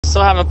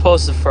Still haven't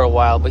posted for a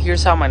while, but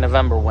here's how my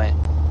November went.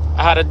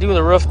 I had to do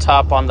the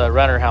rooftop on the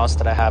renter house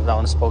that I have out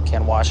in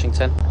Spokane,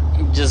 Washington.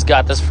 Just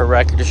got this for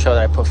record to show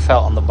that I put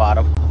felt on the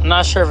bottom. I'm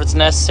not sure if it's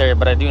necessary,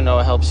 but I do know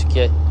it helps you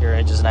get your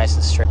edges nice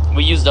and straight.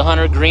 We used a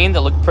hunter green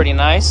that looked pretty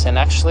nice and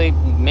actually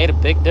made a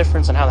big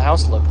difference in how the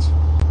house looked.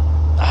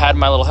 I had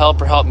my little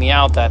helper help me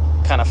out that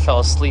kind of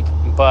fell asleep,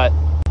 but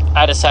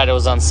I decided it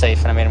was unsafe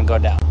and I made him go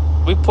down.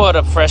 We put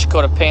a fresh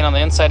coat of paint on the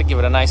inside to give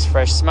it a nice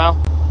fresh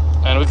smell,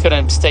 and we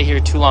couldn't stay here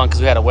too long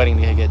because we had a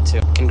wedding to get to.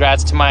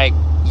 Congrats to my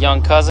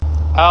young cousin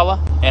Ala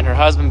and her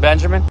husband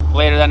Benjamin.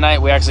 Later that night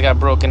we actually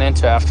got broken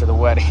into after the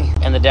wedding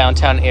in the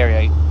downtown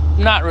area.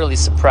 Not really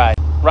surprised.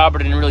 Robert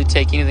didn't really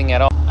take anything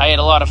at all. I ate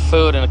a lot of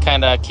food and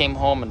kind of came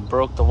home and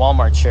broke the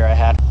Walmart chair I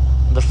had.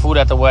 The food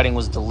at the wedding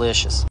was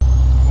delicious.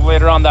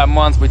 Later on that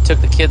month we took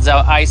the kids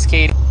out ice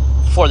skating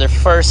for their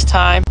first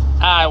time.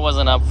 I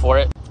wasn't up for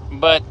it,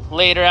 but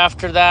later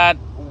after that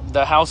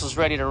the house was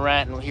ready to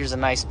rent, and here's a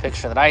nice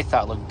picture that I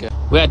thought looked good.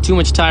 We had too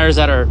much tires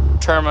at our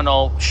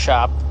terminal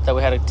shop that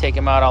we had to take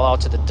them all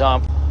out to the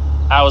dump.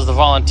 I was the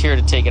volunteer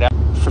to take it out.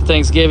 For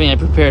Thanksgiving, I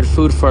prepared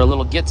food for a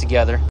little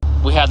get-together.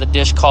 We had the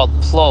dish called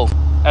plov.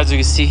 As you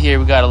can see here,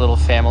 we got a little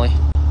family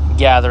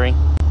gathering.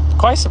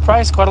 Quite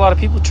surprised, quite a lot of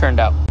people turned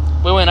out.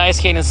 We went ice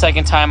skating the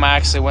second time. I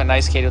actually went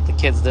ice skating with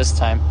the kids this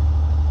time,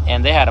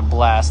 and they had a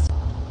blast.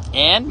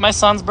 And my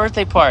son's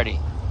birthday party.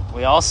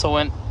 We also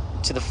went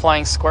to the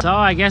Flying Squirrel. So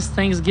I guess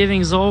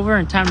Thanksgiving's over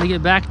and time to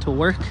get back to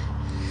work.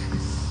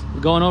 We're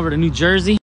going over to New Jersey.